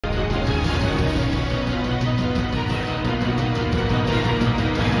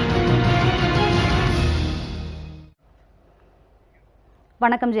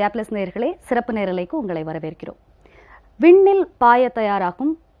வணக்கம் ஜெயா பிளஸ் நேயர்களே, சிறப்பு நேரலைக்கு உங்களை வரவேற்கிறோம். விண்ணில் பாய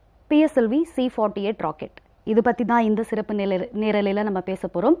தயாராகும் PSLV-C48 ராக்கெட், இது பற்றி தான் இந்த சிறப்பு நேரலையில் நம்ம பேச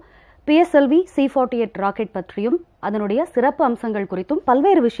போகிறோம். PSLV-C48 ராக்கெட் பற்றியும் அதனுடைய சிறப்பு அம்சங்கள் குறித்தும்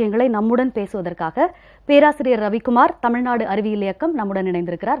பல்வேறு விஷயங்களை நம்முடன் பேசுவதற்காக பேராசிரியர் ரவிக்குமார், தமிழ்நாடு அறிவியல் இயக்கம், நம்முடன்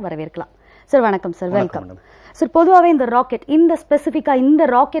இணைந்திருக்கிறார். வரவேற்கலாம் சார். வணக்கம் சார், வெல்கம் சார். பொதுவாகவே இந்த ராக்கெட், இந்த ஸ்பெசிஃபிக்கா இந்த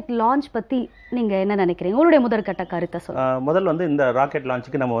ராக்கெட் லான்ச் பத்தி நீங்க என்ன நினைக்கிறீங்க? உங்களுடைய முதற்கட்ட கருத்தை சொல்லுங்க. முதல்ல இந்த ராக்கெட்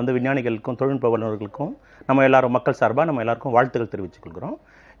லான்ச்சுக்கு நம்ம விஞ்ஞானிகளுக்கும் தொழில்நுட்ப வல்லுநர்களுக்கும் நம்ம எல்லாரும் மக்கள் சார்பாக நம்ம எல்லாருக்கும் வாழ்த்துக்கள் தெரிவித்துக் கொள்கிறோம்.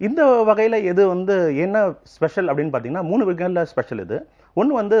 இந்த வகையில் இது என்ன ஸ்பெஷல் அப்படின்னு பார்த்தீங்கன்னா 3 வகையில் ஸ்பெஷல். இது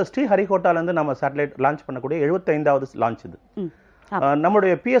ஒன்று ஸ்ரீஹரிகோட்டாலேருந்து நம்ம சேட்டலைட் லான்ச் பண்ணக்கூடிய 75வது லான்ச். இது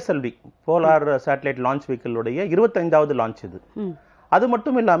நம்முடைய PSLV polar satellite launch வெஹிக்கிளுடைய 25வது launch. இது அது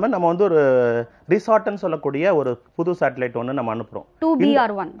மட்டும் இல்லாம நம்ம ஒரு ரிசார்ட்னு சொல்லக்கூடிய ஒரு புது சேட்டலைட் ஒன்று நம்ம அனுப்புறோம்.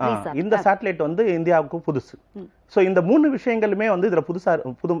 இந்த சேட்டலைட் இந்தியாவுக்கு புதுசு. ஸோ இந்த 3 விஷயங்களுமே இதுல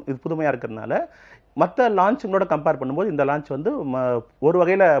புதுமையா இருக்கிறதுனால மற்ற லான்ச்சுங்களோட கம்பேர் பண்ணும்போது இந்த லான்ச் ஒரு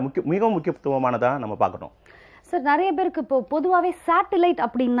வகையில மிகவும் முக்கியத்துவமானதா நம்ம பார்க்கணும். சார், நிறைய பேருக்கு இப்போ பொதுவாகவே சேட்டலைட்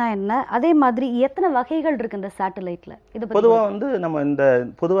அப்படின்னா என்ன, அதே மாதிரி எத்தனை வகைகள் இருக்கு இந்த சேட்டலைட்ல? இது பொதுவாக நம்ம இந்த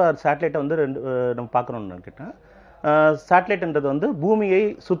பொதுவாக சேட்டலைட்டை நம்ம பார்க்கணும்னு கேட்டேன். சேட்டலைட்ன்றது பூமியை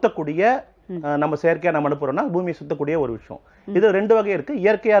சுத்தக்கூடிய, நம்ம செயற்கையா நம்ம அனுப்புறோம்னா பூமியை சுத்தக்கூடிய ஒரு விஷயம். இது 2 வகை இருக்கு.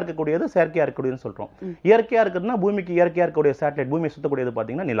 இயற்கையா இருக்கக்கூடியது, செயற்கையா இருக்கக்கூடியதுன்னு சொல்றோம். இயற்கையா இருக்குதுன்னா பூமிக்கு இயற்கையா இருக்கக்கூடிய சேட்டலைட், பூமியை சுத்தக்கூடியது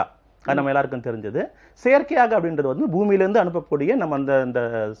பாத்தீங்கன்னா நிலா, அது நம்ம எல்லாருக்கும் தெரிஞ்சது. செயற்கையாக அப்படின்றது பூமியிலிருந்து அனுப்பக்கூடிய நம்ம அந்த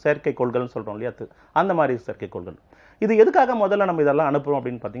செயற்கைக்கோள்கள்னு சொல்றோம் இல்லையா, அந்த மாதிரி செயற்கைக்கோள்கள். இது எதுக்காக முதல்ல நம்ம இதெல்லாம் அனுப்புறோம்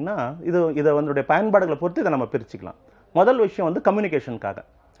அப்படின்னு பார்த்தீங்கன்னா, இதை பயன்பாடுகளை பொறுத்து இதை நம்ம பிரிச்சுக்கலாம். முதல் விஷயம் கம்யூனிகேஷனுக்காக.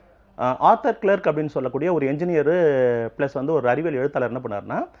 ஆர்தர் கிளர்க் அப்படின்னு சொல்லக்கூடிய ஒரு என்ஜினியர் பிளஸ் ஒரு அறிவியல் எழுத்தாளர் என்ன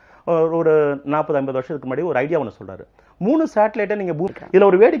பண்ணாருன்னா, ஒரு 40-50 வருஷத்துக்கு முன்னாடி ஒரு ஐடியா ஒன்று சொல்றாரு. 3 சேட்டலைட்டை நீங்க இதுல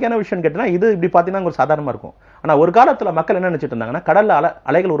ஒரு வேடிக்கையான விஷயம் கேட்டா, இது இப்படி பாத்தீங்கன்னா ஒரு சாதாரணமா இருக்கும். ஆனா ஒரு காலத்துல மக்கள் என்ன நினைச்சிட்டு இருந்தாங்கன்னா, கடல்ல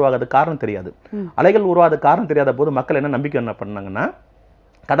அலைகள் உருவாகிறதுக்கு காரணம் தெரியாது. அலைகள் உருவாகிறதுக்கு காரணம் தெரியாத போது மக்கள் என்ன நம்பிக்கை என்ன பண்ணாங்கன்னா,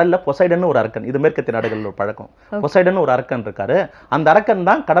 கடல்ல பொசைடன் ஒரு அரக்கன், இது மேற்கத்திய நாடுகள் ஒரு பழக்கம். பொசைடன் ஒரு அரக்கன் இருக்காரு, அந்த அரக்கன்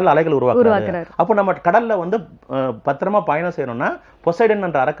தான் கடல் அலைகள் உருவாக்குறாரு. அப்போ நம்ம கடல்ல பத்திரமா பயணம் செய்யணும்னா பொசைடன்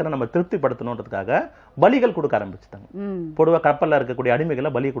என்ற அரக்கனை நம்ம திருப்திப்படுத்தணுன்றதுக்காக பலிகள் கொடுக்க ஆரம்பிச்சுட்டாங்க. பொதுவாக கப்பல்ல இருக்கக்கூடிய அடிமைகளை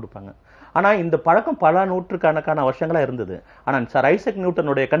பலி கொடுப்பாங்க. ஆனா இந்த பழக்கம் பல நூற்றுக்கணக்கான வருஷங்களா இருந்தது. ஆனா சார் ஐசக்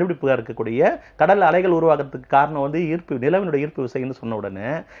நியூட்டனுடைய கண்டுபிடிப்புగా இருக்கக்கூடிய கடல் அலைகள் உருவாகிறதுக்கு காரணம் நிலவினுடைய ஈர்ப்பு விசைன்னு சொன்ன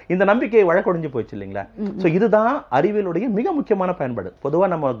உடனே இந்த நம்பிக்கை வழக்கொழிஞ்சு போயிடுச்சு இல்லைங்களா. சோ இதுதான் அறிவியலுடைய மிக முக்கியமான பயன்பாடு. பொதுவா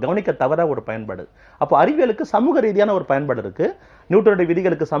நம்ம கவனிக்க தவற ஒரு பயன்பாடு. அப்போ அறிவியலுக்கு சமூக ரீதியான ஒரு பயன்பாடு இருக்கு. நியூட்டனுடைய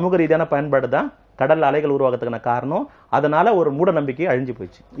விதிகளுக்கு சமூக ரீதியான பயன்பாடு தான் கடல் அலைகள் உருவாகிறதுக்கான காரணம். அதனால ஒரு மூட நம்பிக்கை அழிஞ்சு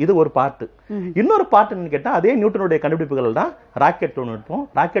போயிடுச்சு. இது ஒரு பார்ட். இன்னொரு பார்ட் என்னன்னு கேட்டா, அதே நியூட்டனுடைய கண்டுபிடிப்புகள் தான் ராக்கெட் தொழில்நுட்பம்.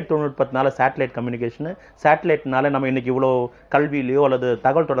 ராக்கெட் தொழில்நுட்பத்தினால சேட்டலைட் கம்யூனிகேஷன், சேட்டலைட்னால நம்ம இன்னைக்கு இவ்வளவு கல்வியிலையோ அல்லது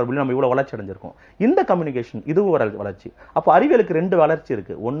தகவல் தொடர்புலையோ நம்ம இவ்வளவு வளர்ச்சி அடைஞ்சிருக்கோம். இந்த கம்யூனிகேஷன் இதுவும் ஒரு வளர்ச்சி. அப்போ அறிவியலுக்கு 2 வளர்ச்சி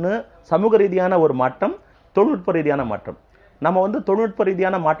இருக்கு. ஒன்னு சமூக ரீதியான ஒரு மாற்றம், தொழில்நுட்ப ரீதியான மாற்றம். நம்ம தொழில்நுட்ப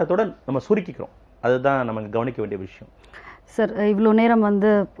ரீதியான மாற்றத்தோட நம்ம சுருக்கிக்கிறோம். அதுதான் நம்ம கவனிக்க வேண்டிய விஷயம். சார், இவ்வளோ நேரம்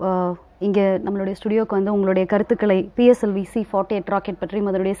இங்கே நம்மளுடைய ஸ்டுடியோக்கு உங்களுடைய கருத்துக்களை PSLV-C48 ராக்கெட் பற்றியும்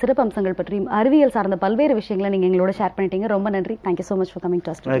அதனுடைய சிறப்பு அம்சங்கள் பற்றியும் அறிவியல் சார்ந்த பல்வேறு விஷயங்களை நீங்கள் எங்களோட ஷேர் பண்ணிட்டீங்க. ரொம்ப நன்றி. Thank you so much for coming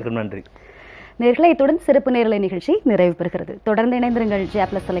to us. நன்றி நேயர்களே, இத்துடன் சிறப்பு நேரலை நிகழ்ச்சி நிறைவு பெறுகிறது. தொடர்ந்து இணைந்திருங்கள் ஜெயா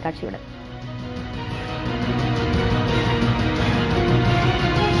பிளஸ் தொலைக்காட்சியுடன்.